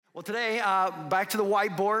Well, today, back to the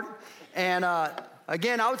whiteboard. And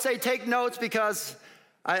again, I would say take notes because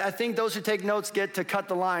I think those who take notes get to cut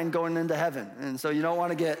the line going into heaven. And so you don't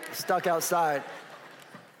want to get stuck outside.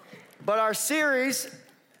 But our series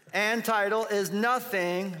and title is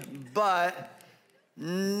Nothing But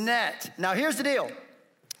Net. Now, here's the deal.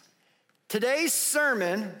 Today's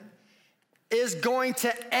sermon is going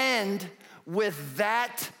to end with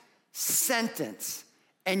that sentence,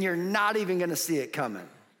 and you're not even going to see it coming.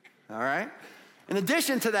 All right? In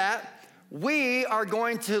addition to that, we are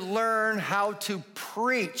going to learn how to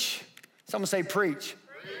preach. Someone say preach.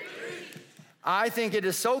 I think it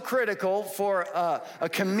is so critical for a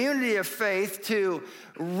community of faith to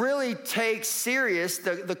really take serious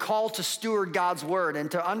the call to steward God's word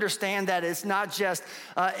and to understand that it's not just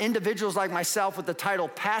individuals like myself with the title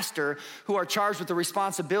pastor who are charged with the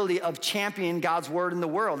responsibility of championing God's word in the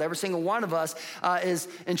world. Every single one of us is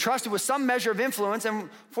entrusted with some measure of influence, and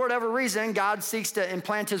for whatever reason, God seeks to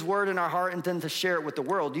implant his word in our heart and then to share it with the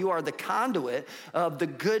world. You are the conduit of the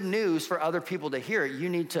good news for other people to hear it. You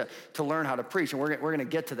need to learn how to preach, and we're going to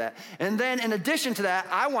get to that. And then in addition to that,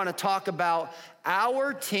 I want to talk about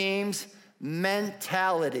our team's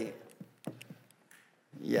mentality.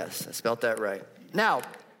 Yes, I spelled that right. Now,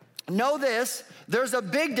 know this, there's a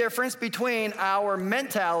big difference between our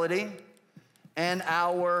mentality and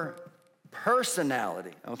our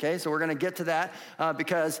personality, okay? So we're gonna get to that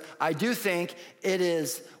because I do think it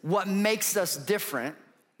is what makes us different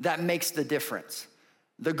that makes the difference.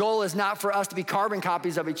 The goal is not for us to be carbon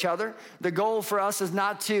copies of each other. The goal for us is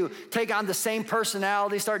not to take on the same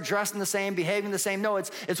personality, start dressing the same, behaving the same. No,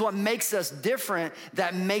 it's what makes us different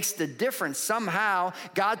that makes the difference. Somehow,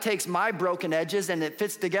 God takes my broken edges and it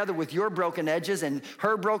fits together with your broken edges and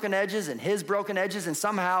her broken edges and his broken edges. And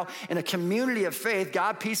somehow, in a community of faith,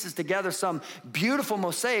 God pieces together some beautiful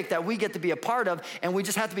mosaic that we get to be a part of. And we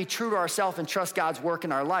just have to be true to ourselves and trust God's work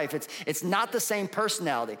in our life. It's not the same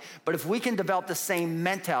personality, but if we can develop the same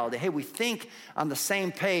mentality, hey, we think on the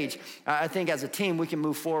same page, I think as a team we can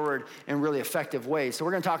move forward in really effective ways. So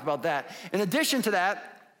we're going to talk about that. In addition to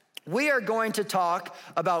that, we are going to talk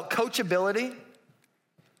about coachability.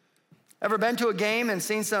 Ever been to a game and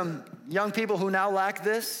seen some young people who now lack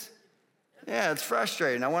this? Yeah, it's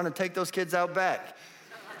frustrating. I want to take those kids out back.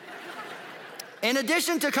 In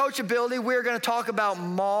addition to coachability, we're going to talk about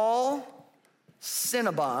mall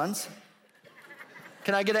Cinnabons.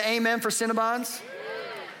 Can I get an amen for Cinnabons?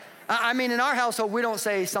 I mean, in our household, we don't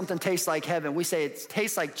say something tastes like heaven. We say it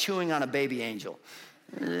tastes like chewing on a baby angel.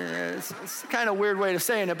 It's kind of a weird way of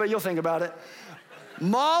saying it, but you'll think about it.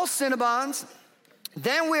 Mall Cinnabons.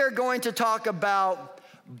 Then we are going to talk about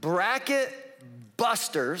bracket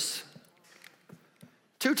busters.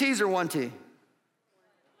 2 T's or 1 T?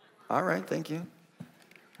 All right, thank you.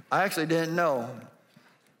 I actually didn't know,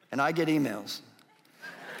 and I get emails.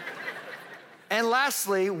 And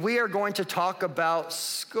lastly, we are going to talk about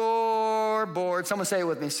scoreboard. Someone say it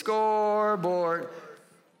with me, scoreboard,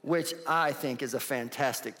 which I think is a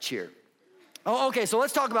fantastic cheer. Oh, okay, so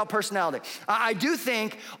let's talk about personality. I do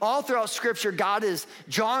think all throughout Scripture, God is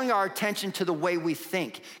drawing our attention to the way we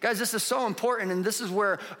think. Guys, this is so important, and this is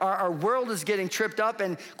where our world is getting tripped up.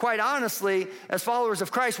 And quite honestly, as followers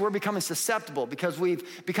of Christ, we're becoming susceptible because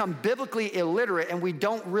we've become biblically illiterate, and we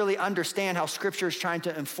don't really understand how Scripture is trying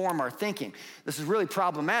to inform our thinking. This is really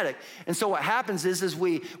problematic. And so what happens is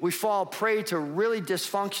we fall prey to really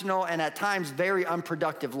dysfunctional and at times very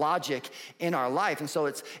unproductive logic in our life. And so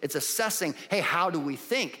it's assessing, hey, how do we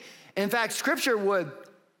think? In fact, Scripture would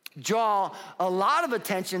draw a lot of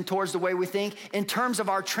attention towards the way we think in terms of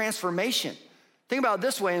our transformation. Think about it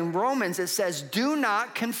this way. In Romans, it says, do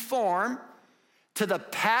not conform to the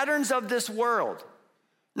patterns of this world.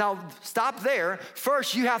 Now, stop there.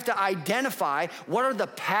 First, you have to identify what are the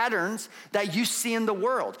patterns that you see in the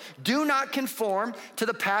world. Do not conform to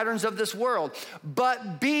the patterns of this world,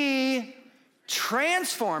 but be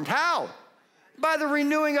transformed. How? By the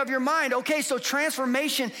renewing of your mind. Okay, so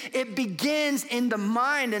transformation, it begins in the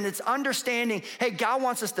mind, and it's understanding, hey, God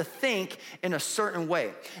wants us to think in a certain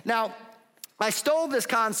way. Now, I stole this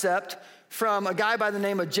concept from a guy by the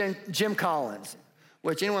name of Jim Collins,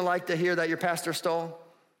 which anyone like to hear that your pastor stole?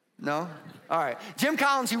 No? All right. Jim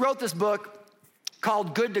Collins, he wrote this book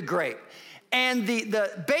called Good to Great. And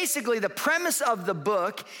basically the premise of the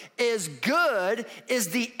book is good is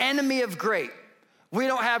the enemy of great. We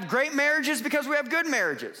don't have great marriages because we have good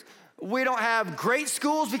marriages. We don't have great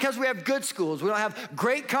schools because we have good schools. We don't have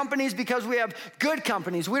great companies because we have good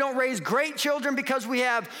companies. We don't raise great children because we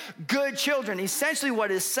have good children. Essentially what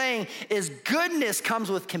it's saying is goodness comes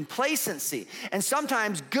with complacency. And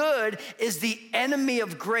sometimes good is the enemy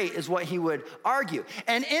of great, is what he would argue.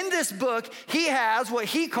 And in this book, he has what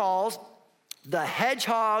he calls the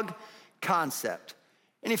hedgehog concept.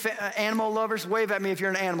 Any animal lovers? Wave at me if you're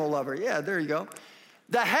an animal lover. Yeah, there you go.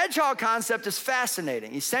 The hedgehog concept is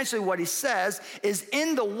fascinating. Essentially what he says is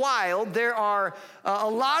in the wild, there are a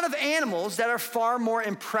lot of animals that are far more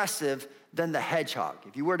impressive than the hedgehog.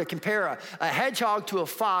 If you were to compare a hedgehog to a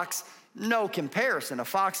fox, no comparison. A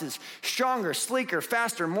fox is stronger, sleeker,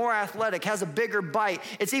 faster, more athletic, has a bigger bite.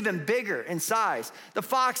 It's even bigger in size. The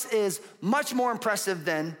fox is much more impressive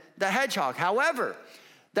than the hedgehog. However,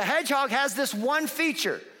 the hedgehog has this one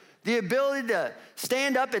feature: the ability to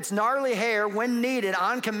stand up its gnarly hair when needed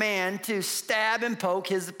on command to stab and poke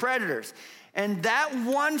his predators. And that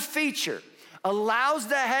one feature allows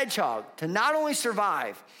the hedgehog to not only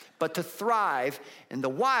survive, but to thrive in the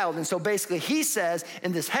wild. And so basically he says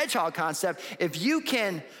in this hedgehog concept, if you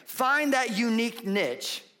can find that unique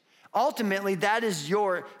niche, ultimately that is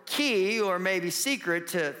your key or maybe secret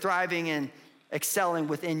to thriving and excelling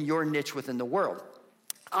within your niche within the world.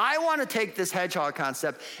 I want to take this hedgehog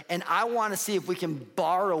concept and I want to see if we can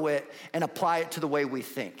borrow it and apply it to the way we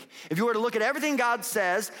think. If you were to look at everything God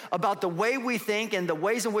says about the way we think and the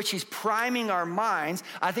ways in which he's priming our minds,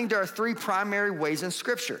 I think there are three primary ways in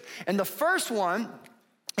Scripture. And the first one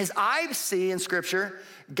is I see in Scripture,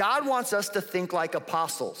 God wants us to think like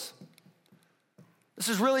apostles. This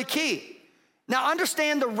is really key. Now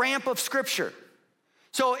understand the ramp of Scripture.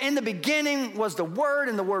 So in the beginning was the Word,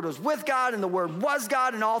 and the Word was with God, and the Word was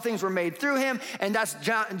God, and all things were made through him. And that's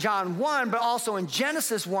John 1, but also in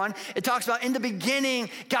Genesis 1, it talks about in the beginning,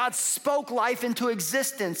 God spoke life into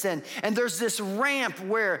existence. And there's this ramp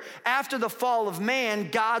where after the fall of man,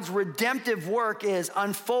 God's redemptive work is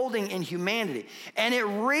unfolding in humanity. And it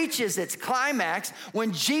reaches its climax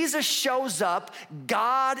when Jesus shows up,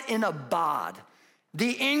 God in a bod.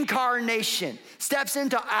 The incarnation steps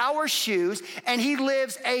into our shoes and he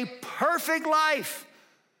lives a perfect life.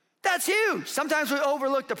 That's huge. Sometimes we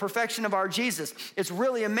overlook the perfection of our Jesus. It's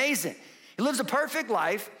really amazing. He lives a perfect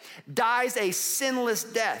life, dies a sinless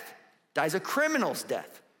death, dies a criminal's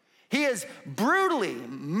death. He is brutally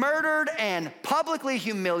murdered and publicly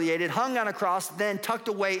humiliated, hung on a cross, then tucked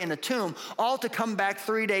away in a tomb, all to come back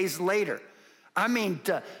 3 days later. I mean,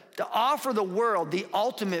 to offer the world the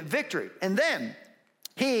ultimate victory. And then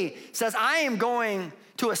he says, I am going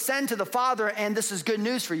to ascend to the Father, and this is good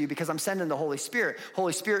news for you because I'm sending the Holy Spirit.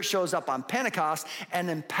 Holy Spirit shows up on Pentecost and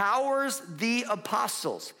empowers the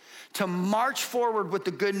apostles to march forward with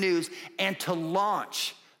the good news and to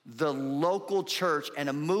launch the local church and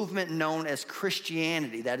a movement known as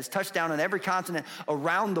Christianity that has touched down on every continent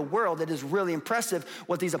around the world. It is really impressive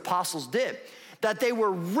what these apostles did, that they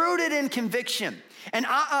were rooted in conviction. And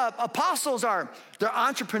apostles they're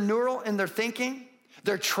entrepreneurial in their thinking.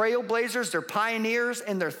 They're trailblazers, they're pioneers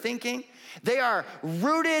in their thinking. They are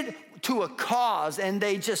rooted to a cause and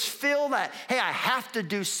they just feel that, hey, I have to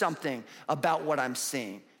do something about what I'm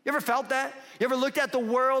seeing. You ever felt that? You ever looked at the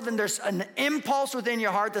world and there's an impulse within your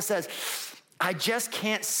heart that says, I just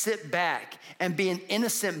can't sit back and be an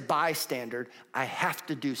innocent bystander. I have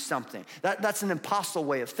to do something. That's an apostle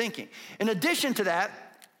way of thinking. In addition to that,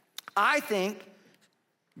 I think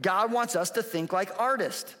God wants us to think like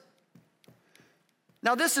artists.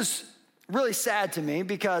 Now, this is really sad to me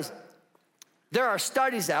because there are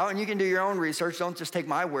studies out, and you can do your own research, don't just take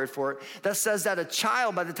my word for it, that says that a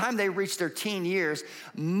child, by the time they reach their teen years,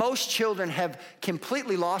 most children have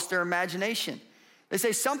completely lost their imagination. They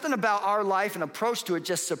say something about our life and approach to it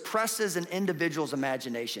just suppresses an individual's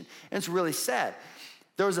imagination, and it's really sad.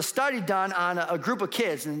 There was a study done on a group of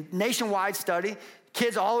kids, a nationwide study,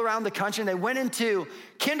 kids all around the country, and they went into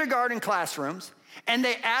kindergarten classrooms, and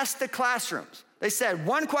they asked the classrooms, they said,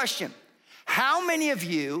 one question, how many of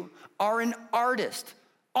you are an artist?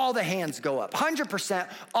 All the hands go up, 100%.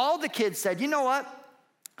 All the kids said, you know what?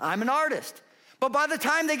 I'm an artist. But by the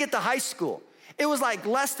time they get to high school, it was like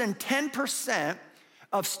less than 10%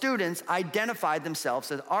 of students identified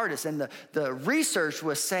themselves as artists. And the research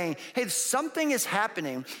was saying, hey, something is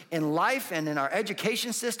happening in life and in our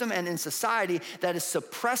education system and in society that is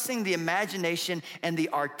suppressing the imagination and the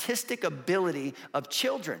artistic ability of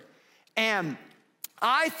children. And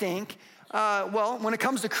I think, when it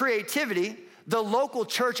comes to creativity, the local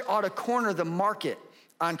church ought to corner the market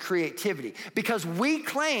on creativity because we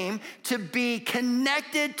claim to be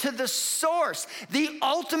connected to the source, the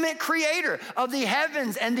ultimate creator of the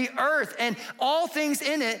heavens and the earth and all things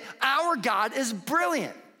in it. Our God is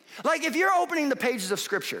brilliant. Like if you're opening the pages of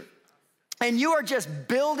Scripture and you are just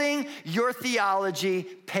building your theology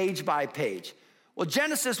page by page, well,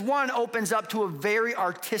 Genesis 1 opens up to a very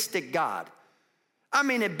artistic God. I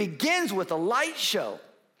mean, it begins with a light show.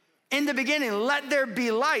 In the beginning, let there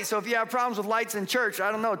be light. So if you have problems with lights in church,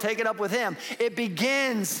 I don't know, take it up with him. It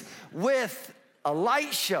begins with a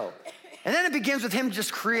light show. And then it begins with him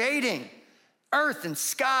just creating earth and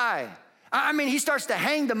sky. I mean, he starts to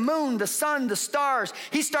hang the moon, the sun, the stars.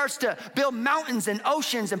 He starts to build mountains and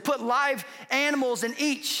oceans and put live animals in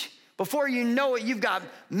each. Before you know it, you've got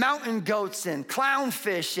mountain goats and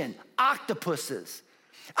clownfish and octopuses.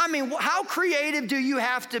 I mean, how creative do you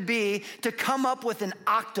have to be to come up with an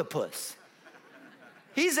octopus?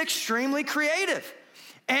 He's extremely creative.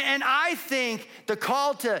 And I think the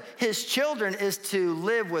call to his children is to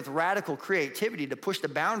live with radical creativity, to push the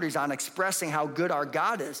boundaries on expressing how good our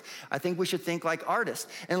God is. I think we should think like artists.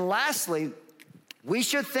 And lastly, we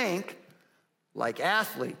should think like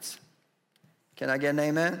athletes. Can I get an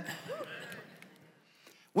amen?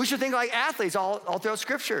 We should think like athletes all throughout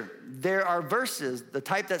Scripture. There are verses, the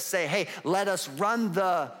type that say, hey, let us run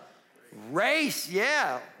the race.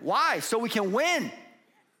 Yeah, why? So we can win.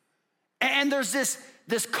 And there's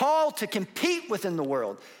this call to compete within the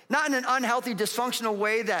world, not in an unhealthy, dysfunctional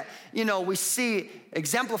way that, we see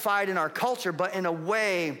exemplified in our culture, but in a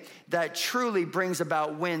way that truly brings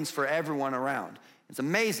about wins for everyone around. It's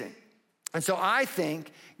amazing. And so I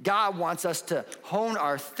think God wants us to hone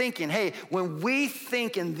our thinking. Hey, when we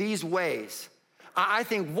think in these ways, I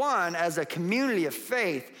think one, as a community of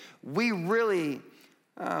faith, we really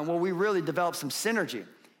develop some synergy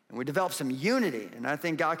and we develop some unity. And I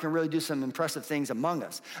think God can really do some impressive things among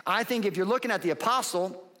us. I think if you're looking at the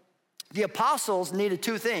apostles needed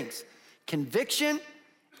two things: conviction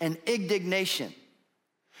and indignation.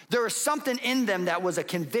 There was something in them that was a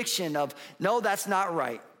conviction of, no, that's not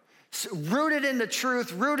right. Rooted in the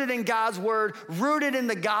truth, rooted in God's word, rooted in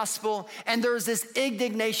the gospel, and there's this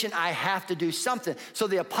indignation, I have to do something. So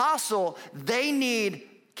the apostle, they need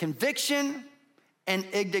conviction and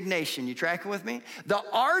indignation. You tracking with me? The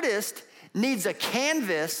artist needs a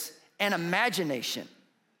canvas and imagination.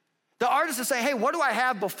 The artist is saying, hey, what do I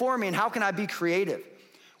have before me and how can I be creative?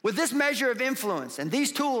 With this measure of influence and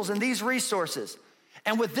these tools and these resources,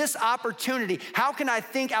 and with this opportunity, how can I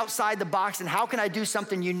think outside the box and how can I do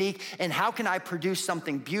something unique and how can I produce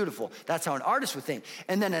something beautiful? That's how an artist would think.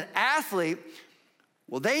 And then an athlete,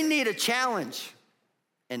 well, they need a challenge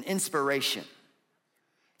and inspiration.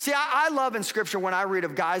 See, I love in Scripture when I read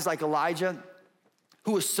of guys like Elijah,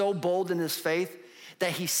 who was so bold in his faith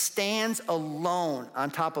that he stands alone on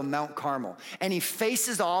top of Mount Carmel and he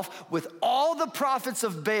faces off with all the prophets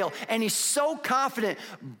of Baal and he's so confident,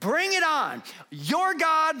 bring it on. Your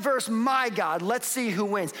God versus my God. Let's see who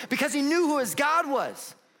wins. Because he knew who his God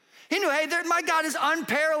was. He knew, hey, my God is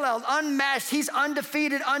unparalleled, unmatched. He's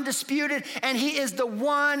undefeated, undisputed, and he is the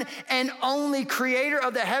one and only creator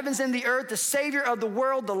of the heavens and the earth, the savior of the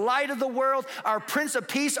world, the light of the world, our Prince of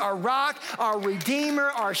Peace, our rock, our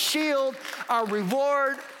redeemer, our shield, our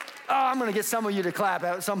reward. Oh, I'm gonna get some of you to clap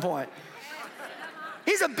at some point.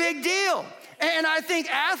 He's a big deal. And I think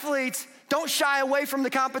athletes don't shy away from the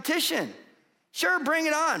competition. Sure, bring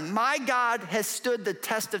it on. My God has stood the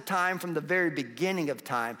test of time from the very beginning of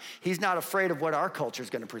time. He's not afraid of what our culture is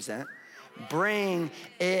going to present. Bring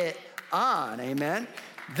it on, amen?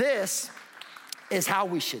 This is how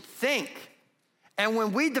we should think. And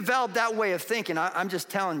when we develop that way of thinking, I'm just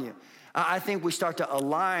telling you, I think we start to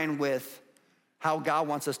align with how God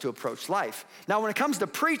wants us to approach life. Now, when it comes to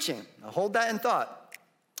preaching, hold that in thought.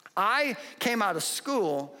 I came out of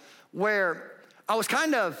school where I was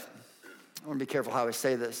I want to be careful how I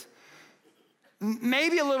say this,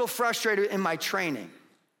 maybe a little frustrated in my training.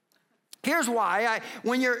 Here's why.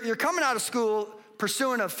 When you're coming out of school,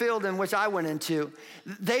 pursuing a field in which I went into,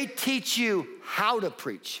 they teach you how to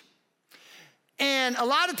preach. And a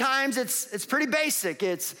lot of times it's pretty basic.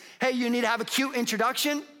 It's, hey, you need to have a cute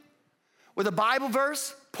introduction with a Bible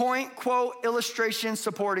verse, point, quote, illustration,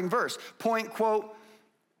 supporting verse. Point, quote,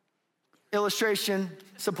 illustration,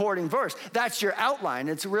 supporting verse. That's your outline.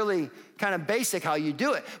 It's really kind of basic how you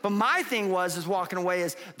do it. But my thing is walking away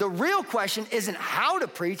is the real question isn't how to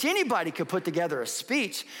preach. Anybody could put together a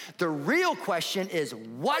speech. The real question is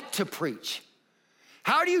what to preach.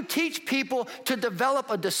 How do you teach people to develop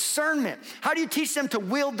a discernment? How do you teach them to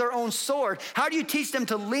wield their own sword? How do you teach them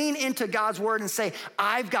to lean into God's word and say,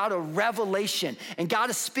 I've got a revelation and God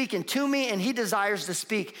is speaking to me and he desires to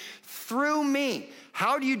speak through me?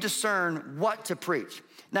 How do you discern what to preach?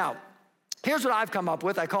 Now, here's what I've come up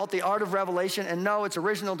with. I call it the art of revelation, and no, it's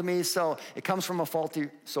original to me, so it comes from a faulty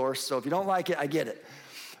source. So if you don't like it, I get it.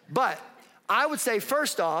 But I would say,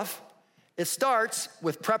 first off, it starts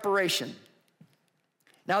with preparation.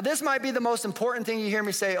 Now, this might be the most important thing you hear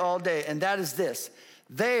me say all day, and that is this.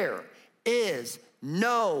 There is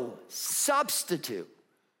no substitute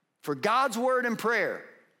for God's word and prayer.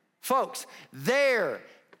 Folks, there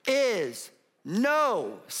is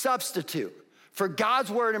no substitute for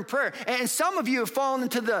God's word and prayer. And some of you have fallen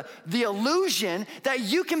into the illusion that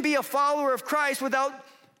you can be a follower of Christ without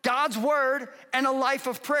God's word and a life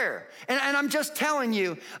of prayer. And I'm just telling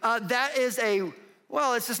you, that is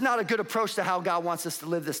it's just not a good approach to how God wants us to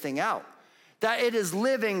live this thing out. That it is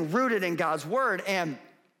living rooted in God's word, and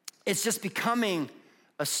it's just becoming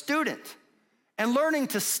a student and learning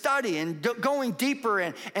to study and going deeper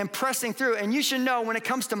and pressing through. And you should know, when it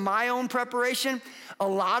comes to my own preparation, a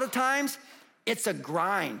lot of times it's a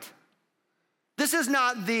grind. This is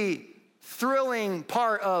not the thrilling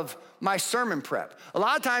part of my sermon prep. A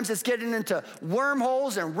lot of times it's getting into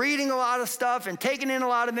wormholes and reading a lot of stuff and taking in a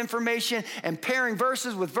lot of information and pairing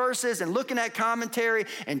verses with verses and looking at commentary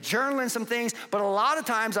and journaling some things. But a lot of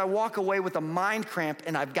times I walk away with a mind cramp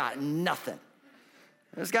and I've got nothing.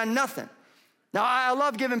 I've got nothing. Now, I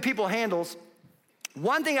love giving people handles.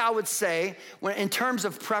 One thing I would say in terms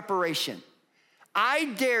of preparation, I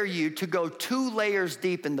dare you to go 2 layers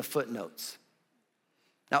deep in the footnotes.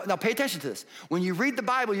 Now pay attention to this. When you read the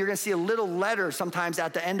Bible, you're gonna see a little letter sometimes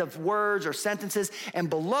at the end of words or sentences, and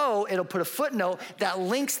below it'll put a footnote that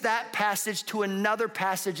links that passage to another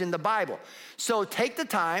passage in the Bible. So take the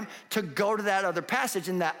time to go to that other passage.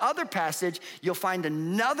 In that other passage, you'll find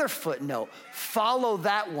another footnote. Follow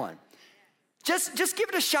that one. Just give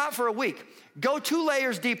it a shot for a week. Go 2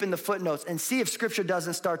 layers deep in the footnotes and see if scripture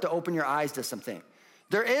doesn't start to open your eyes to something.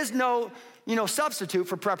 There is no, substitute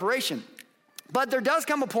for preparation. But there does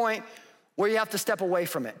come a point where you have to step away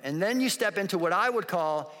from it. And then you step into what I would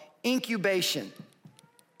call incubation,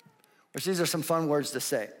 which these are some fun words to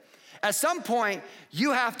say. At some point,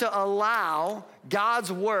 you have to allow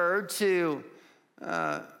God's word to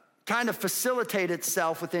kind of facilitate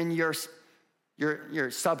itself within your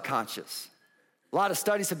subconscious. A lot of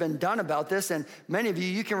studies have been done about this, and many of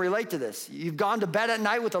you can relate to this. You've gone to bed at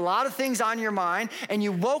night with a lot of things on your mind, and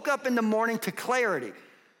you woke up in the morning to clarity.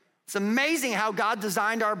 It's amazing how God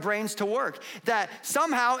designed our brains to work, that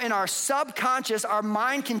somehow in our subconscious, our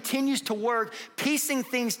mind continues to work, piecing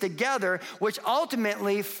things together, which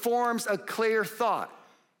ultimately forms a clear thought.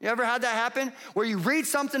 You ever had that happen? Where you read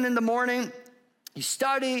something in the morning, you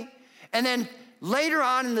study, and then later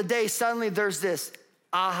on in the day, suddenly there's this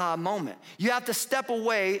aha moment. You have to step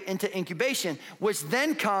away into incubation, which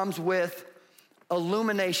then comes with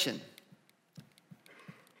illumination.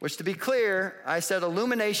 Which, to be clear, I said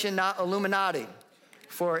illumination, not Illuminati,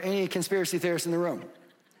 for any conspiracy theorists in the room.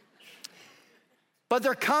 But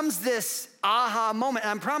there comes this aha moment,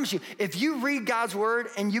 and I promise you, if you read God's word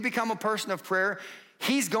and you become a person of prayer,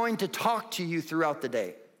 he's going to talk to you throughout the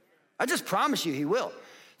day. I just promise you he will.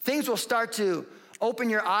 Things will start to open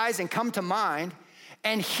your eyes and come to mind.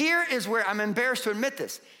 And here is where, I'm embarrassed to admit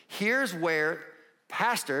this, here's where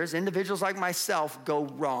pastors, individuals like myself, go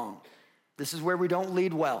wrong. This is where we don't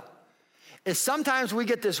lead well. Is sometimes we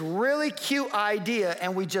get this really cute idea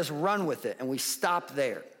and we just run with it and we stop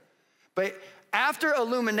there. But after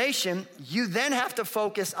illumination, you then have to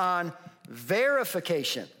focus on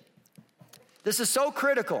verification. This is so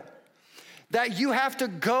critical that you have to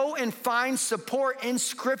go and find support in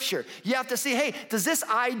scripture. You have to see, hey, does this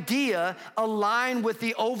idea align with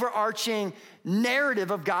the overarching narrative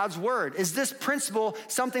of God's word? Is this principle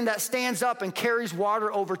something that stands up and carries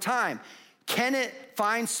water over time? Can it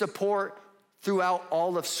find support throughout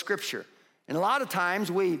all of scripture? And a lot of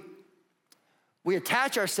times we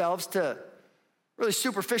attach ourselves to really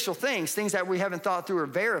superficial things that we haven't thought through or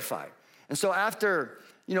verified. And so after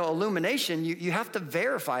illumination, you have to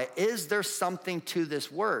verify, is there something to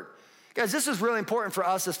this word? Guys, this is really important for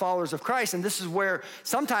us as followers of Christ, and this is where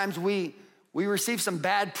sometimes we receive some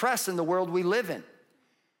bad press in the world we live in.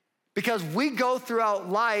 Because we go throughout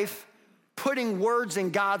life putting words in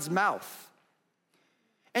God's mouth.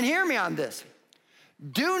 And hear me on this.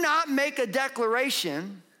 Do not make a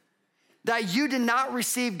declaration that you did not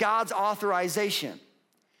receive God's authorization.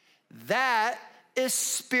 That is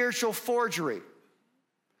spiritual forgery.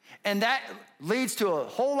 And that leads to a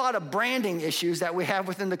whole lot of branding issues that we have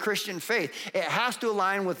within the Christian faith. It has to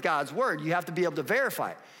align with God's word. You have to be able to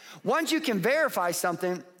verify it. Once you can verify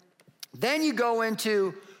something, then you go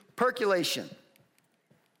into percolation.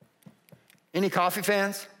 Any coffee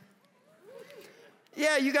fans?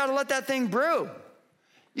 Yeah, you got to let that thing brew.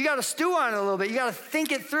 You got to stew on it a little bit. You got to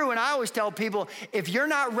think it through. And I always tell people, if you're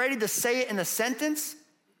not ready to say it in a sentence,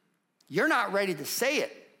 you're not ready to say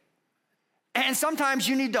it. And sometimes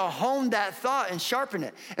you need to hone that thought and sharpen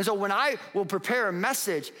it. And so when I will prepare a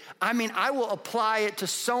message, I will apply it to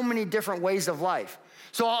so many different ways of life.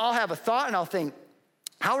 So I'll have a thought and I'll think,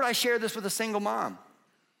 how would I share this with a single mom?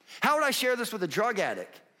 How would I share this with a drug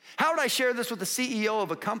addict? How would I share this with the CEO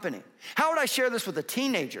of a company? How would I share this with a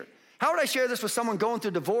teenager? How would I share this with someone going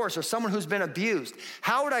through divorce or someone who's been abused?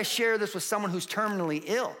 How would I share this with someone who's terminally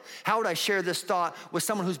ill? How would I share this thought with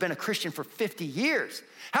someone who's been a Christian for 50 years?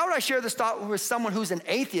 How would I share this thought with someone who's an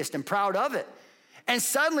atheist and proud of it? And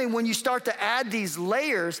suddenly when you start to add these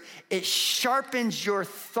layers, it sharpens your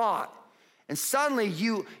thought. And suddenly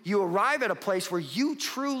you arrive at a place where you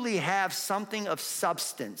truly have something of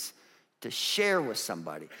substance to share with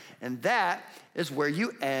somebody. And that is where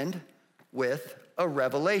you end with a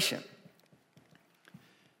revelation,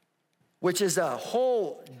 which is a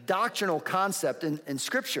whole doctrinal concept in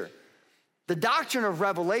Scripture. The doctrine of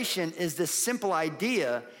revelation is this simple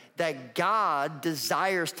idea that God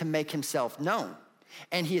desires to make himself known.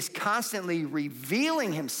 And he is constantly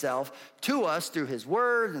revealing himself to us through his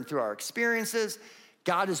word and through our experiences.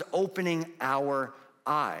 God is opening our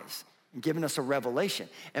eyes and giving us a revelation.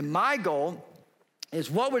 And my goal is,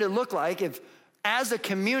 what would it look like if, as a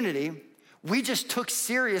community, we just took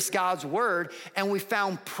serious God's word and we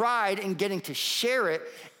found pride in getting to share it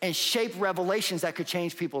and shape revelations that could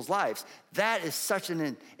change people's lives? That is such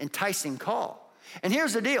an enticing call. And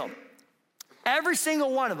here's the deal. Every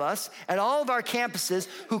single one of us at all of our campuses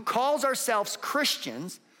who calls ourselves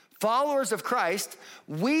Christians, followers of Christ,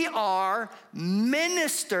 we are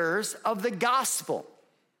ministers of the gospel.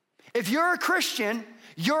 If you're a Christian,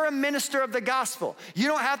 you're a minister of the gospel. You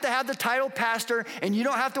don't have to have the title pastor and you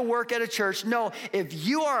don't have to work at a church. No, if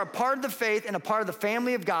you are a part of the faith and a part of the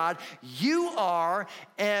family of God, you are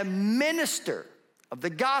a minister of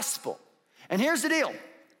the gospel. And here's the deal.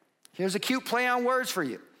 Here's a cute play on words for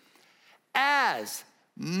you. As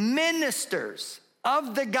ministers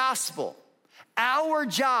of the gospel, our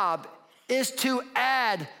job is to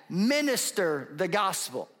administer the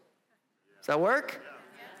gospel. Does that work?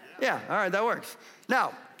 Yeah, all right, that works.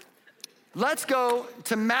 Now, let's go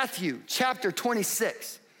to Matthew chapter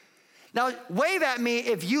 26. Now, wave at me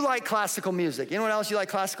if you like classical music. Anyone else, you like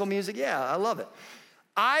classical music? Yeah, I love it.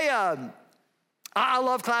 I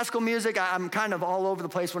love classical music. I'm kind of all over the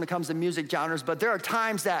place when it comes to music genres, but there are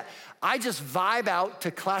times that I just vibe out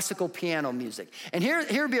to classical piano music. And here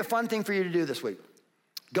would be a fun thing for you to do this week.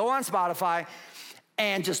 Go on Spotify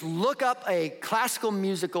and just look up a classical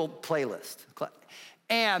musical playlist.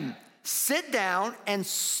 And sit down and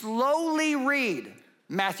slowly read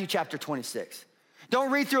Matthew chapter 26.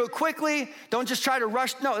 Don't read through it quickly. Don't just try to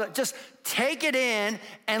rush. No, just take it in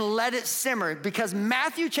and let it simmer, because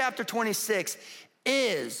Matthew chapter 26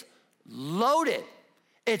 is loaded.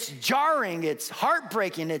 It's jarring, it's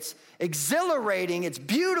heartbreaking, it's exhilarating, it's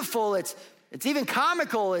beautiful, it's even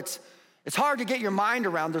comical, it's hard to get your mind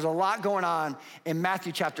around. There's a lot going on in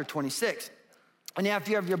Matthew chapter 26. And if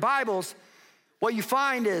you have your Bibles, what you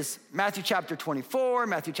find is Matthew chapter 24,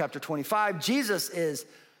 Matthew chapter 25. Jesus is,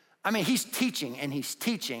 he's teaching and he's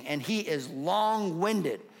teaching and he is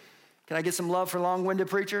long-winded. Can I get some love for long-winded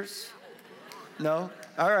preachers? No?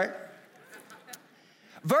 All right.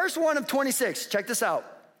 Verse 1 of 26, check this out.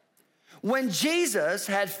 When Jesus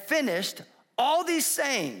had finished all these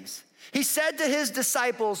sayings, he said to his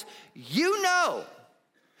disciples, "You know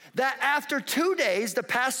that after 2 days the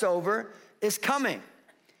Passover is coming,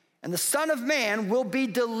 and the Son of Man will be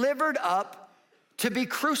delivered up to be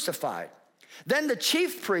crucified." Then the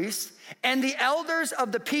chief priests and the elders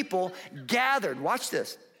of the people gathered, watch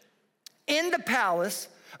this, in the palace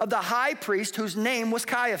of the high priest, whose name was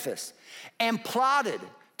Caiaphas, and plotted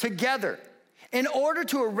together in order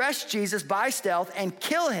to arrest Jesus by stealth and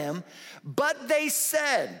kill him. But they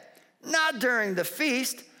said, "Not during the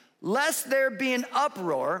feast, lest there be an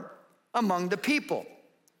uproar among the people."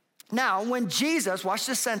 Now, when Jesus, watch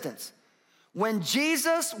this sentence, when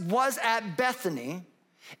Jesus was at Bethany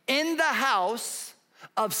in the house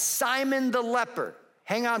of Simon the leper,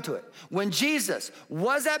 hang on to it. When Jesus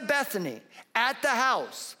was at Bethany at the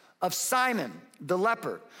house of Simon the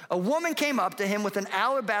leper, a woman came up to him with an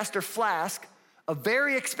alabaster flask of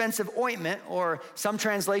very expensive ointment, or some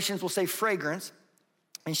translations will say fragrance,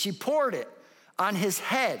 and she poured it on his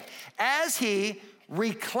head as he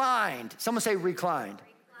reclined. Someone say reclined.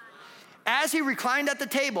 As he reclined at the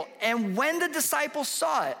table. And when the disciples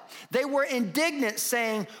saw it, they were indignant,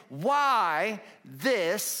 saying, why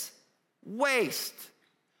this waste?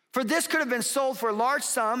 For this could have been sold for a large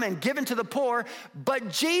sum and given to the poor. But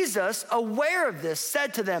Jesus, aware of this,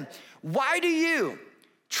 said to them, why do you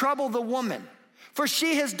trouble the woman? For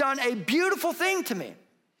she has done a beautiful thing to me.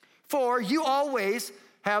 For you always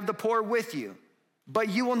have the poor with you, but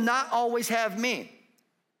you will not always have me.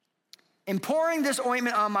 In pouring this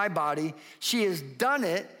ointment on my body, she has done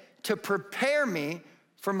it to prepare me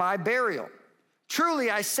for my burial.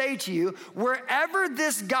 Truly, I say to you, wherever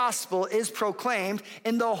this gospel is proclaimed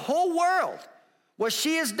in the whole world, what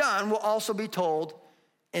she has done will also be told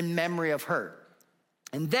in memory of her.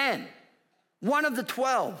 And then one of the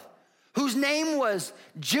 12, whose name was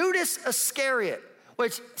Judas Iscariot,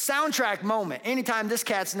 which soundtrack moment, anytime this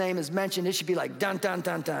cat's name is mentioned, it should be like dun, dun,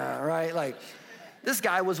 dun, dun, right? Like, this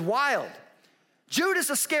guy was wild. Judas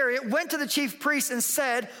Iscariot went to the chief priests and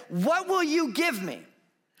said, what will you give me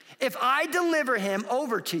if I deliver him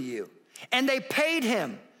over to you? And they paid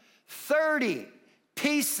him 30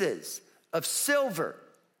 pieces of silver.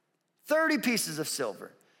 30 pieces of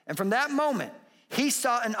silver. And from that moment, he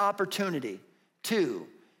saw an opportunity to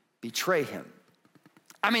betray him.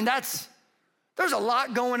 I mean, there's a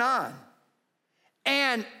lot going on.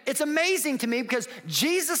 And it's amazing to me because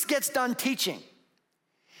Jesus gets done teaching.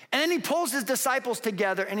 And then he pulls his disciples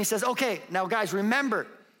together and he says, okay, now guys, remember,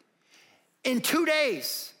 in 2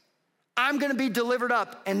 days, I'm gonna be delivered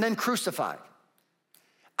up and then crucified.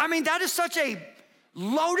 I mean, that is such a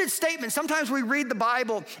loaded statement. Sometimes we read the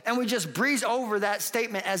Bible and we just breeze over that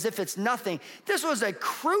statement as if it's nothing. This was a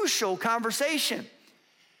crucial conversation.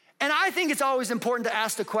 And I think it's always important to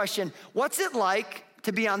ask the question, what's it like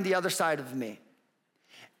to be on the other side of me?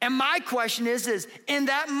 And my question is in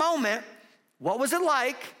that moment, what was it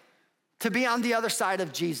like to be on the other side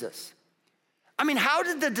of Jesus? I mean, how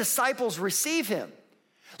did the disciples receive him?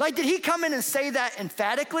 Like, did he come in and say that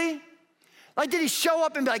emphatically? Like, did he show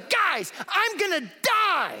up and be like, guys, I'm gonna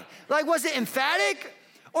die? Like, was it emphatic?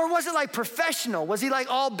 Or was it like professional? Was he like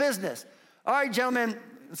all business? All right, gentlemen,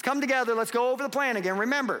 let's come together. Let's go over the plan again.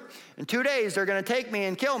 Remember, in 2 days, they're gonna take me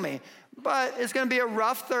and kill me. But it's gonna be a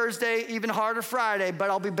rough Thursday, even harder Friday,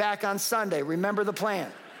 but I'll be back on Sunday. Remember the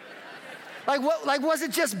plan. Like, what? Like, was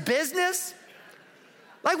it just business?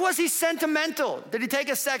 Like, was he sentimental? Did he take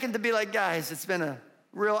a second to be like, guys, it's been a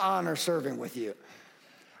real honor serving with you?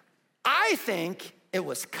 I think it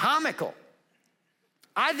was comical.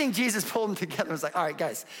 I think Jesus pulled them together and was like, all right,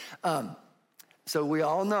 guys, so we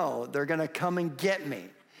all know they're gonna come and get me,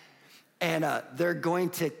 and they're going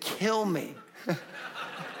to kill me.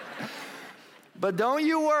 But don't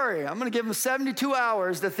you worry, I'm gonna give them 72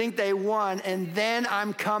 hours to think they won, and then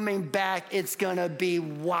I'm coming back. It's gonna be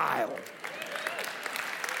wild.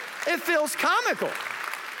 It feels comical.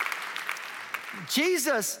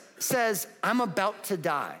 Jesus says, I'm about to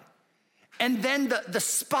die. And then the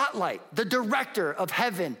spotlight, the director of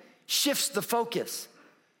heaven shifts the focus.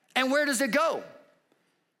 And where does it go?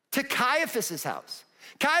 To Caiaphas' house.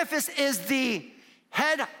 Caiaphas is the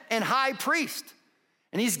head and high priest.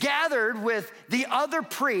 And he's gathered with the other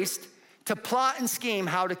priest to plot and scheme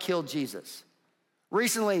how to kill Jesus.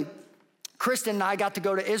 Recently, Kristen and I got to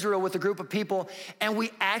go to Israel with a group of people, and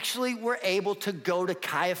we actually were able to go to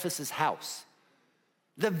Caiaphas' house.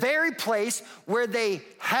 The very place where they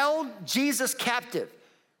held Jesus captive,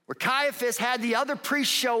 where Caiaphas had the other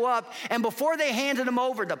priests show up, and before they handed him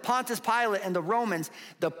over to Pontius Pilate and the Romans,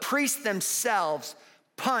 the priests themselves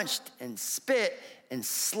punched and spit and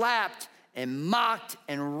slapped and mocked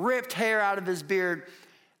and ripped hair out of his beard.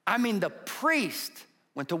 I mean, the priest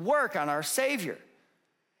went to work on our Savior.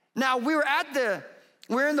 Now, we were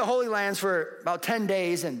in the Holy Lands for about 10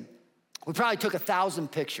 days, and we probably took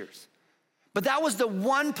 1,000 pictures. But that was the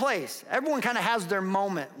one place, everyone kind of has their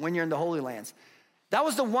moment when you're in the Holy Lands. That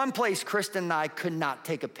was the one place Kristen and I could not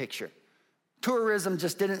take a picture. Tourism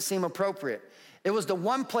just didn't seem appropriate. It was the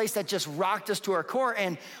one place that just rocked us to our core.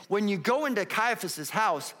 And when you go into Caiaphas'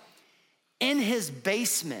 house, in his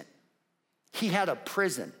basement, he had a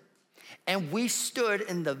prison. And we stood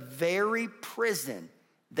in the very prison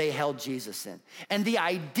they held Jesus in. And the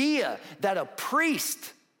idea that a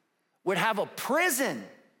priest would have a prison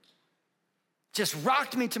just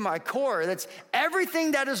rocked me to my core. That's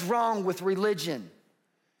everything that is wrong with religion.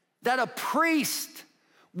 That a priest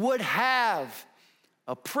would have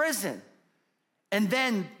a prison. And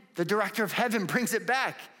then the director of heaven brings it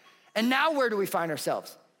back. And now where do we find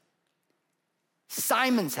ourselves?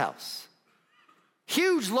 Simon's house.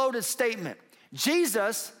 Huge loaded statement.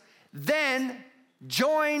 Jesus then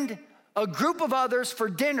joined a group of others for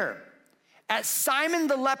dinner at Simon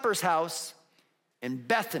the leper's house in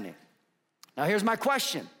Bethany. Now here's my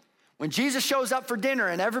question. When Jesus shows up for dinner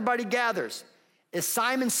and everybody gathers, is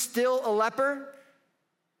Simon still a leper?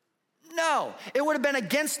 No. It would have been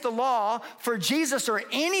against the law for Jesus or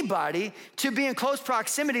anybody to be in close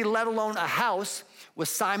proximity, let alone a house, with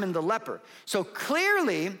Simon the leper. So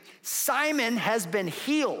clearly, Simon has been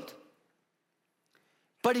healed,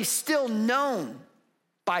 but he's still known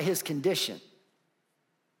by his condition.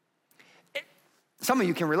 Some of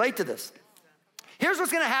you can relate to this. Here's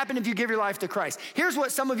what's gonna happen if you give your life to Christ. Here's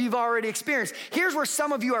what some of you have already experienced. Here's where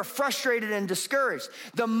some of you are frustrated and discouraged.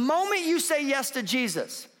 The moment you say yes to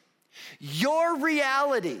Jesus, your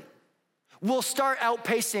reality will start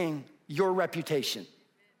outpacing your reputation.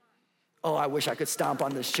 Oh, I wish I could stomp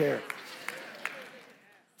on this chair.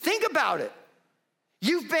 Think about it.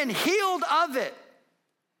 You've been healed of it,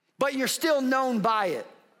 but you're still known by it.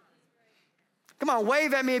 Come on,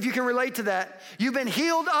 wave at me if you can relate to that. You've been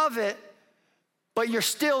healed of it, but you're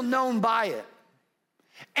still known by it.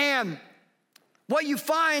 And what you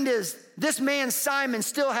find is this man, Simon,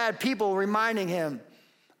 still had people reminding him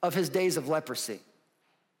of his days of leprosy.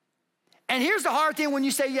 And here's the hard thing when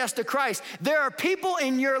you say yes to Christ. There are people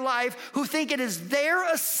in your life who think it is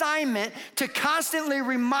their assignment to constantly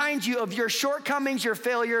remind you of your shortcomings, your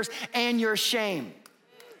failures, and your shame.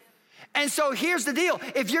 And so here's the deal.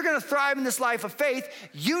 If you're gonna thrive in this life of faith,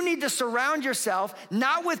 you need to surround yourself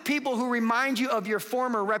not with people who remind you of your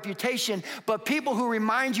former reputation, but people who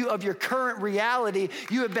remind you of your current reality.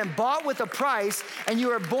 You have been bought with a price and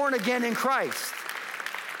you are born again in Christ.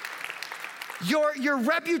 Your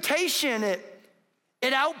reputation, it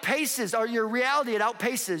outpaces, or your reality, it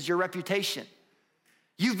outpaces your reputation.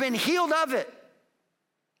 You've been healed of it,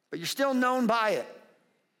 but you're still known by it.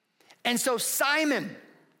 And so Simon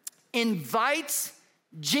invites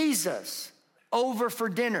Jesus over for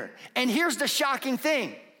dinner. And here's the shocking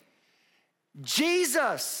thing.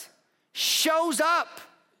 Jesus shows up.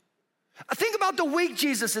 Think about the week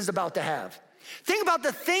Jesus is about to have. Think about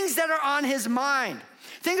the things that are on his mind.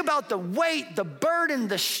 Think about the weight, the burden,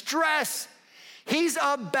 the stress. He's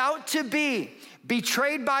about to be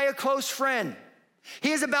betrayed by a close friend.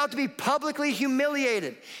 He is about to be publicly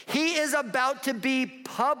humiliated. He is about to be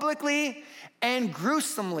publicly and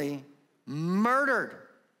gruesomely murdered.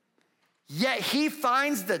 Yet he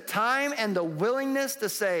finds the time and the willingness to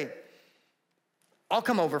say, I'll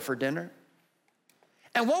come over for dinner.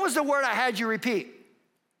 And what was the word I had you repeat?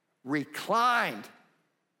 Reclined.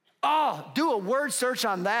 Oh, do a word search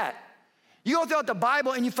on that. You go throughout the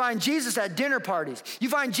Bible and you find Jesus at dinner parties. You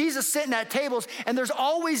find Jesus sitting at tables, and there's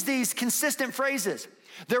always these consistent phrases.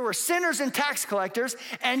 There were sinners and tax collectors,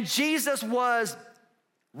 and Jesus was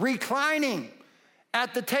reclining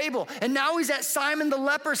at the table. And now he's at Simon the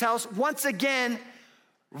leper's house, once again,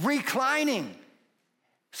 reclining.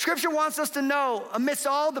 Scripture wants us to know, amidst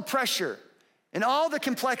all the pressure and all the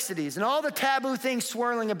complexities and all the taboo things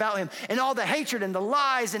swirling about him and all the hatred and the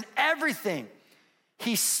lies and everything,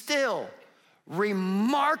 he's still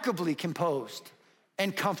remarkably composed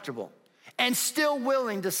and comfortable and still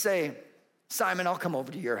willing to say, Simon, I'll come over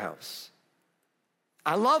to your house.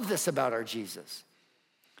 I love this about our Jesus.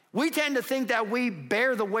 We tend to think that we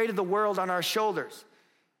bear the weight of the world on our shoulders.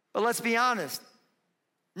 But let's be honest,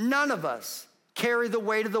 none of us carry the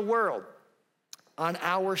weight of the world on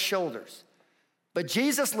our shoulders. But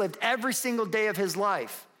Jesus lived every single day of his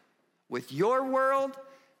life with your world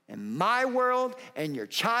and my world and your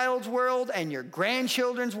child's world and your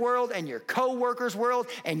grandchildren's world and your co-workers' world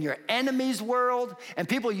and your enemy's world and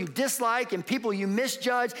people you dislike and people you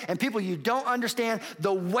misjudge and people you don't understand.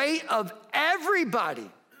 The weight of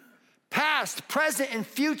everybody, past, present, and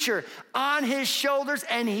future, on his shoulders,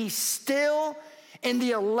 and he still, in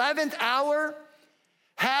the 11th hour,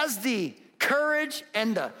 has the courage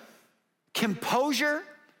and the composure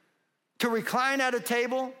to recline at a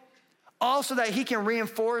table, also that he can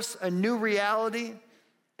reinforce a new reality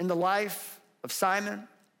in the life of Simon.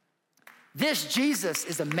 This Jesus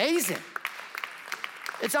is amazing.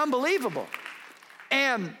 It's unbelievable.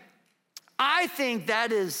 And I think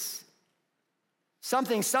that is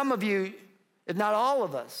something some of you, if not all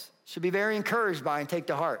of us, should be very encouraged by and take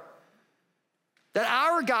to heart. That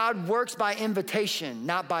our God works by invitation,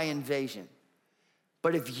 not by invasion.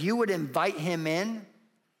 But if you would invite him in,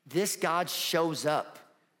 this God shows up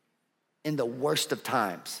in the worst of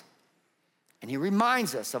times. And he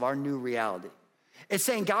reminds us of our new reality. It's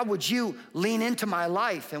saying, God, would you lean into my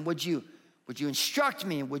life? And would you instruct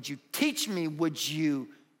me? Would you teach me? Would you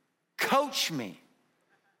coach me?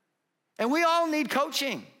 And we all need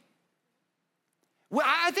coaching. Well,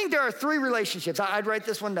 I think there are 3 relationships. I'd write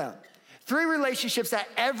this one down. 3 relationships that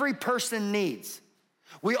every person needs.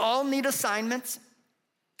 We all need assignments,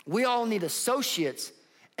 we all need associates,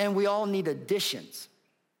 and we all need additions.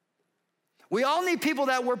 We all need people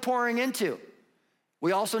that we're pouring into.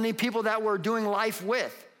 We also need people that we're doing life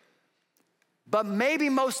with. But maybe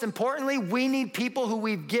most importantly, we need people who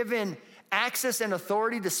we've given access and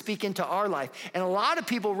authority to speak into our life. And a lot of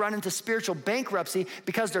people run into spiritual bankruptcy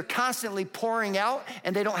because they're constantly pouring out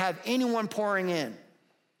and they don't have anyone pouring in.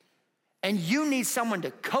 And you need someone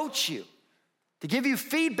to coach you, to give you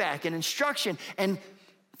feedback and instruction. And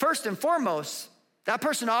first and foremost, that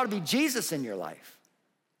person ought to be Jesus in your life.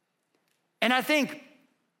 And I think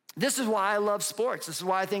this is why I love sports. This is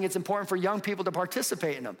why I think it's important for young people to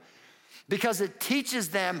participate in them. Because it teaches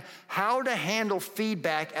them how to handle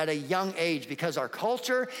feedback at a young age, because our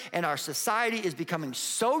culture and our society is becoming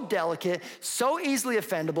so delicate, so easily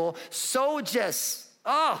offendable, so just,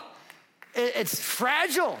 it's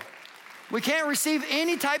fragile. We can't receive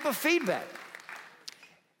any type of feedback.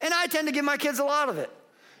 And I tend to give my kids a lot of it.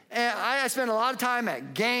 And I spend a lot of time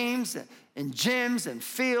at games and gyms and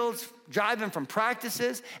fields, driving from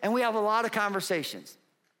practices, and we have a lot of conversations.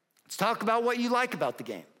 Let's talk about what you like about the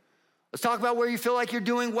game. Let's talk about where you feel like you're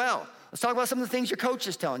doing well. Let's talk about some of the things your coach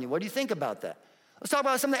is telling you. What do you think about that? Let's talk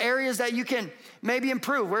about some of the areas that you can maybe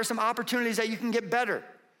improve. Where are some opportunities that you can get better?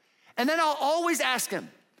 And then I'll always ask them,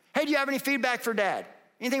 hey, do you have any feedback for Dad?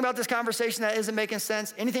 Anything about this conversation that isn't making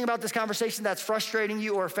sense? Anything about this conversation that's frustrating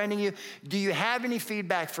you or offending you? Do you have any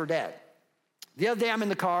feedback for Dad? The other day I'm in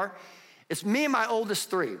the car. It's me and my oldest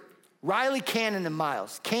 3, Riley, Cannon, and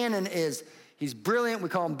Miles. Cannon he's brilliant. We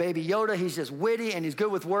call him Baby Yoda. He's just witty and he's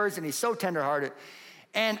good with words and he's so tenderhearted.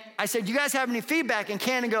 And I said, do you guys have any feedback? And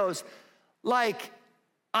Cannon goes, like,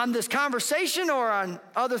 on this conversation or on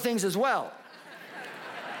other things as well?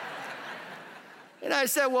 And I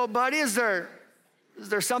said, well, buddy, is there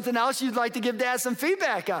something else you'd like to give Dad some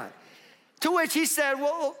feedback on? To which he said,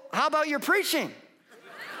 well, how about your preaching?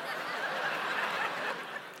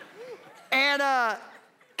 And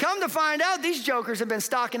come to find out, these jokers have been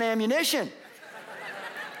stocking ammunition.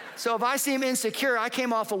 So if I seem insecure, I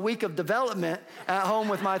came off a week of development at home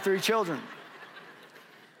with my 3 children.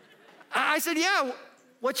 I said, yeah,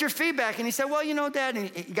 what's your feedback? And he said, well, Dad,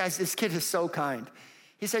 and you guys, this kid is so kind.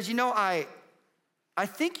 He says, I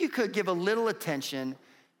think you could give a little attention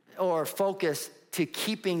or focus to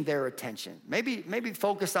keeping their attention. Maybe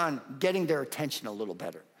focus on getting their attention a little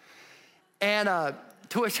better. And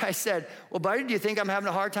to which I said, well, buddy, do you think I'm having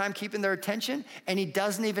a hard time keeping their attention? And he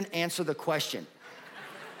doesn't even answer the question.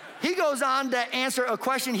 He goes on to answer a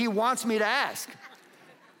question he wants me to ask.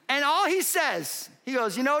 And all he says, he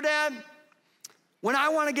goes, Dad, when I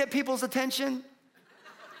want to get people's attention,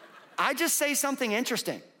 I just say something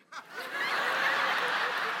interesting.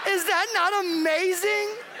 Is that not amazing?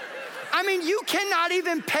 I mean, you cannot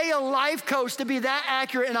even pay a life coach to be that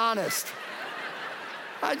accurate and honest.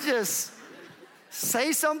 I just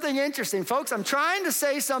say something interesting. Folks, I'm trying to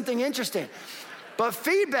say something interesting. But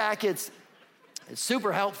feedback, it's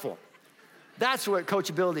super helpful. That's what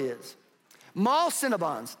coachability is. Mall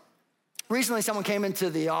Cinnabons. Recently, someone came into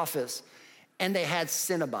the office and they had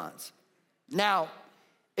Cinnabons. Now,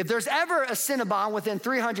 if there's ever a Cinnabon within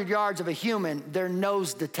 300 yards of a human, their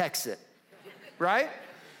nose detects it, right?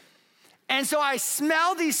 And so I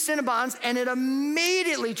smell these Cinnabons and it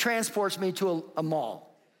immediately transports me to a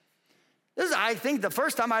mall. This is, I think, the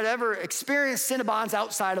first time I'd ever experienced Cinnabons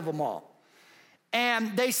outside of a mall.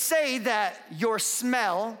 And they say that your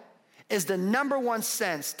smell is the number 1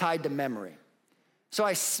 sense tied to memory. So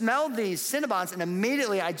I smell these Cinnabons and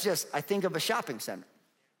immediately I think of a shopping center.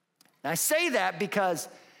 And I say that because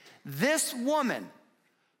this woman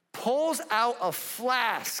pulls out a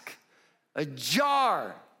flask, a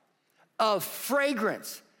jar of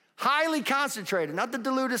fragrance, highly concentrated, not the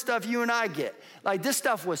diluted stuff you and I get. Like, this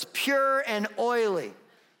stuff was pure and oily.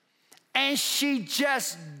 And she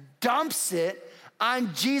just dumps it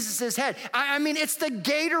on Jesus' head. I mean, it's the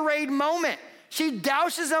Gatorade moment. She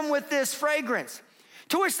douses him with this fragrance.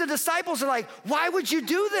 To which the disciples are like, why would you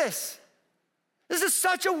do this? This is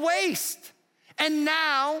such a waste. And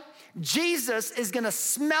now Jesus is gonna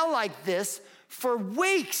smell like this for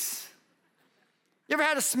weeks. You ever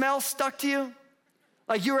had a smell stuck to you?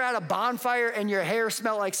 Like you were at a bonfire and your hair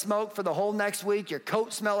smelled like smoke for the whole next week, your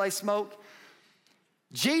coat smelled like smoke.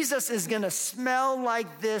 Jesus is gonna smell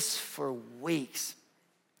like this for weeks,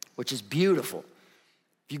 which is beautiful.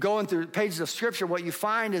 If you go in through pages of scripture, what you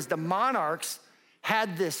find is the monarchs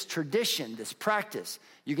had this tradition, this practice.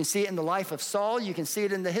 You can see it in the life of Saul, you can see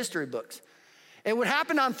it in the history books. It would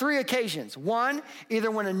happen on 3 occasions. 1, either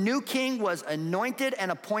when a new king was anointed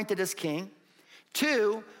and appointed as king.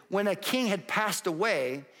 2, when a king had passed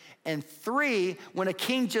away. And 3, when a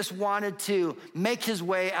king just wanted to make his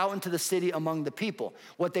way out into the city among the people.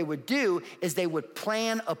 What they would do is they would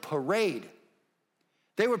plan a parade.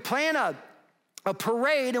 They would plan a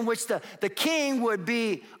parade in which the king would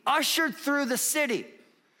be ushered through the city.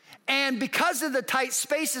 And because of the tight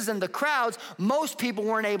spaces and the crowds, most people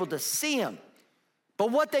weren't able to see him.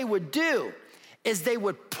 But what they would do is they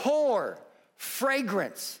would pour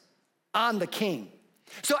fragrance on the king.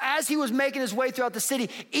 So as he was making his way throughout the city,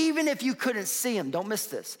 even if you couldn't see him, don't miss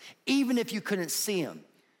this, even if you couldn't see him,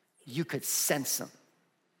 you could sense him.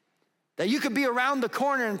 That you could be around the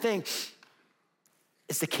corner and think,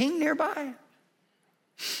 is the king nearby?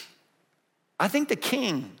 I think the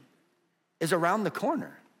king is around the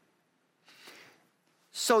corner.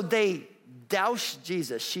 So they douse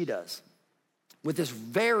Jesus, she does, with this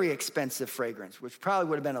very expensive fragrance, which probably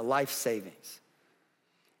would have been a life savings.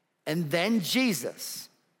 And then Jesus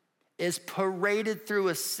is paraded through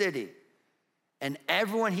a city, and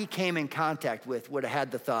everyone he came in contact with would have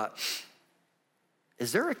had the thought,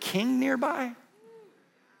 is there a king nearby?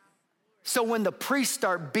 So when the priests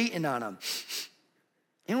start beating on him,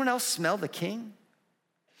 anyone else smell the king?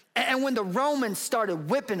 And when the Romans started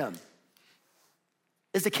whipping him,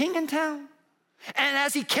 is the king in town? And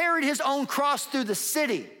as he carried his own cross through the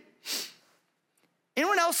city,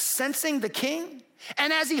 anyone else sensing the king?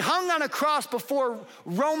 And as he hung on a cross before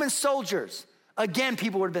Roman soldiers, again,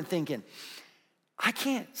 people would have been thinking, I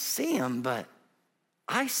can't see him, but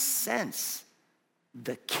I sense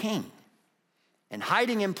the king. And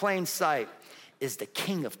hiding in plain sight is the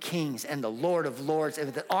King of Kings and the Lord of Lords,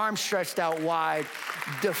 with the arms stretched out wide,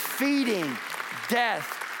 defeating death,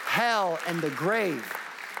 hell, and the grave.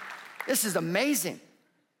 This is amazing.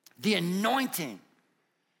 The anointing.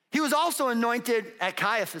 He was also anointed at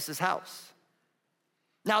Caiaphas' house.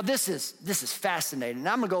 Now this is fascinating. And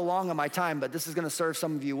I'm gonna go long on my time, but this is gonna serve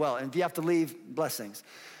some of you well. And if you have to leave, blessings.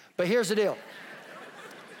 But here's the deal.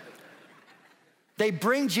 They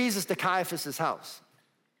bring Jesus to Caiaphas' house.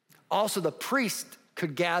 Also, the priest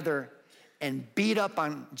could gather and beat up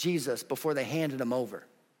on Jesus before they handed him over.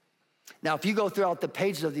 Now, if you go throughout the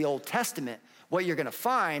pages of the Old Testament, what you're gonna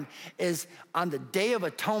find is on the Day of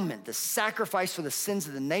Atonement, the sacrifice for the sins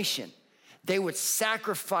of the nation, they would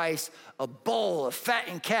sacrifice a bull, a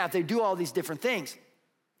fattened calf. They do all these different things.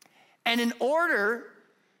 And in order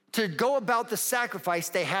to go about the sacrifice,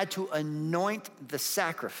 they had to anoint the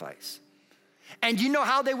sacrifice. And you know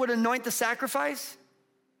how they would anoint the sacrifice?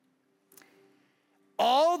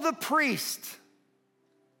 All the priests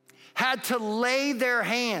had to lay their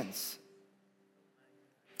hands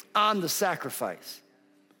on the sacrifice.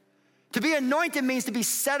 To be anointed means to be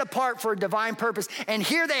set apart for a divine purpose. And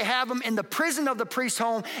here they have them in the prison of the priest's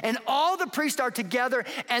home, and all the priests are together,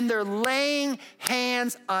 and they're laying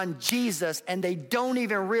hands on Jesus, and they don't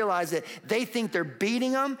even realize it. They think they're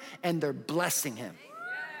beating him, and they're blessing him.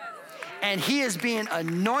 And he is being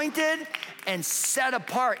anointed and set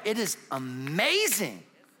apart. It is amazing.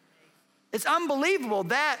 It's unbelievable.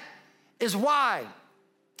 That is why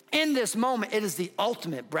in this moment, it is the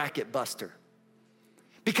ultimate bracket buster.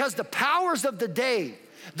 Because the powers of the day,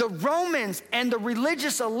 the Romans and the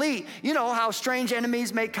religious elite, you know how strange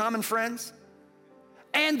enemies make common friends?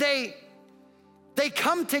 And they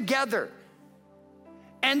come together.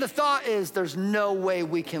 And the thought is, there's no way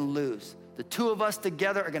we can lose. The two of us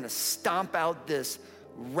together are gonna stomp out this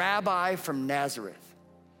rabbi from Nazareth.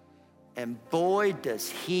 And boy, does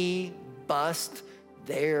he bust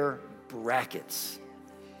their brackets.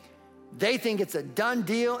 They think it's a done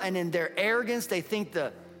deal, and in their arrogance, they think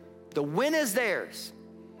the win is theirs.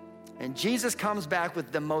 And Jesus comes back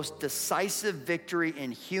with the most decisive victory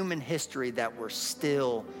in human history that we're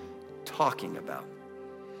still talking about.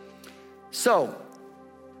 So,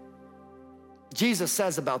 Jesus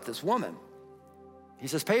says about this woman, he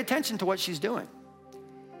says, pay attention to what she's doing.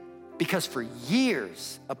 Because for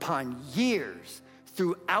years upon years,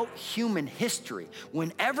 throughout human history,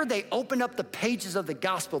 whenever they open up the pages of the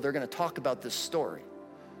gospel, they're gonna talk about this story.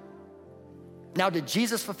 Now, did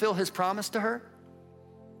Jesus fulfill his promise to her?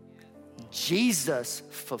 Jesus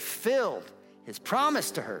fulfilled his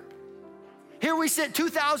promise to her. Here we sit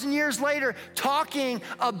 2,000 years later talking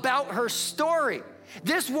about her story.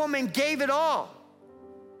 This woman gave it all.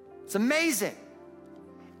 It's amazing.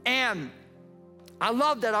 And I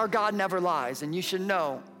love that our God never lies, and you should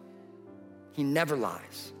know he never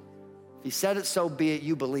lies. If he said it, so be it.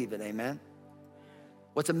 You believe it, amen?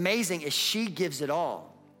 What's amazing is she gives it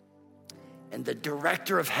all. And the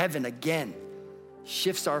director of heaven, again,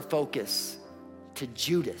 shifts our focus to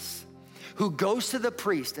Judas, who goes to the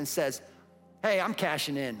priest and says, hey, I'm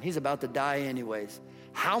cashing in. He's about to die anyways.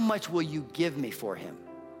 How much will you give me for him?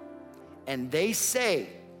 And they say,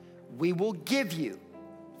 we will give you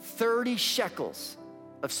 30 shekels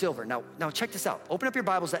of silver. Now check this out. Open up your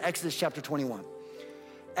Bibles to Exodus chapter 21.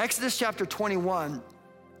 Exodus chapter 21,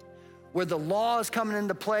 where the law is coming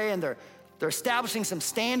into play and they're establishing some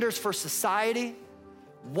standards for society.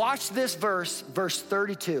 Watch this verse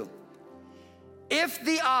 32. If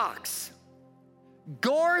the ox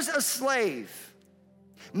gores a slave,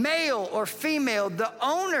 male or female, the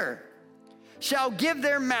owner shall give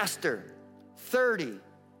their master 30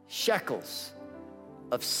 shekels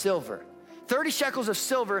of silver. 30 shekels of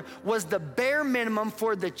silver was the bare minimum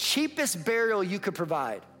for the cheapest burial you could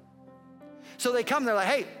provide. So they come, they're like,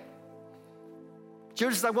 hey,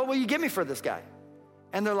 Judas is like, what will you give me for this guy?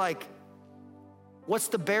 And they're like, what's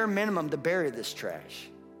the bare minimum to bury this trash?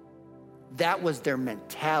 That was their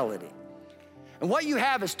mentality. And what you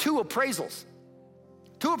have is two appraisals.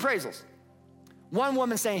 One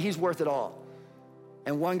woman saying he's worth it all.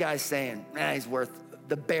 And one guy's saying, he's worth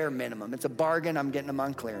the bare minimum. It's a bargain, I'm getting him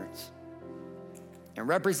on clearance. And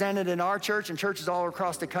represented in our church and churches all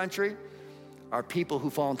across the country are people who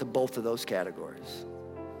fall into both of those categories.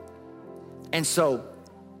 And so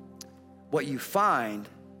what you find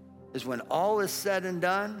is when all is said and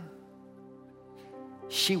done,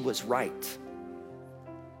 she was right.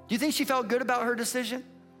 Do you think she felt good about her decision?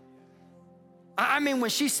 I mean, when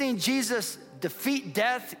she seen Jesus defeat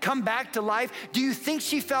death, come back to life, do you think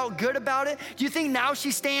she felt good about it? Do you think now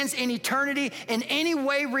she stands in eternity in any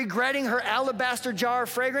way regretting her alabaster jar of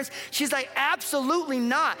fragrance? She's like, absolutely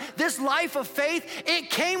not. This life of faith, it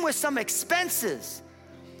came with some expenses,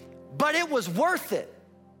 but it was worth it.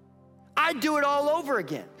 I'd do it all over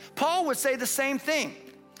again. Paul would say the same thing.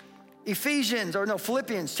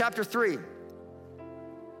 Philippians chapter 3.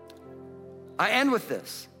 I end with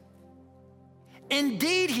this.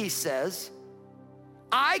 Indeed, he says,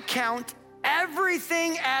 I count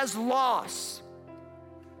everything as loss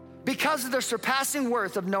because of the surpassing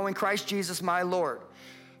worth of knowing Christ Jesus my Lord.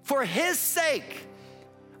 For his sake,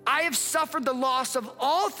 I have suffered the loss of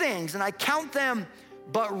all things, and I count them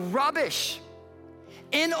but rubbish,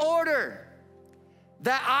 in order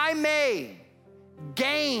that I may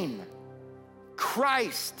gain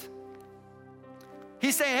Christ.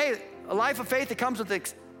 He's saying, hey, a life of faith, it comes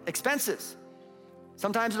with expenses.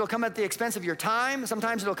 Sometimes it'll come at the expense of your time.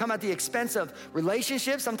 Sometimes it'll come at the expense of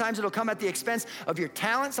relationships. Sometimes it'll come at the expense of your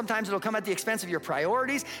talent. Sometimes it'll come at the expense of your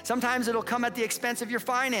priorities. Sometimes it'll come at the expense of your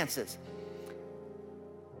finances.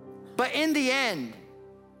 But in the end,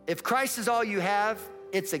 if Christ is all you have,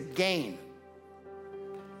 it's a gain.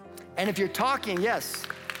 And if you're talking, yes.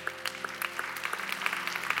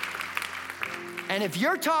 And if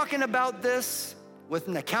you're talking about this with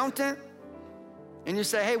an accountant and you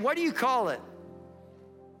say, hey, what do you call it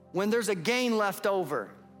when there's a gain left over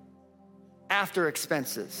after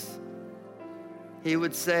expenses? He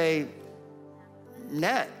would say,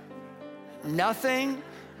 net. Nothing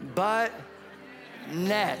but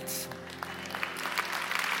net.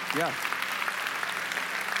 Yeah.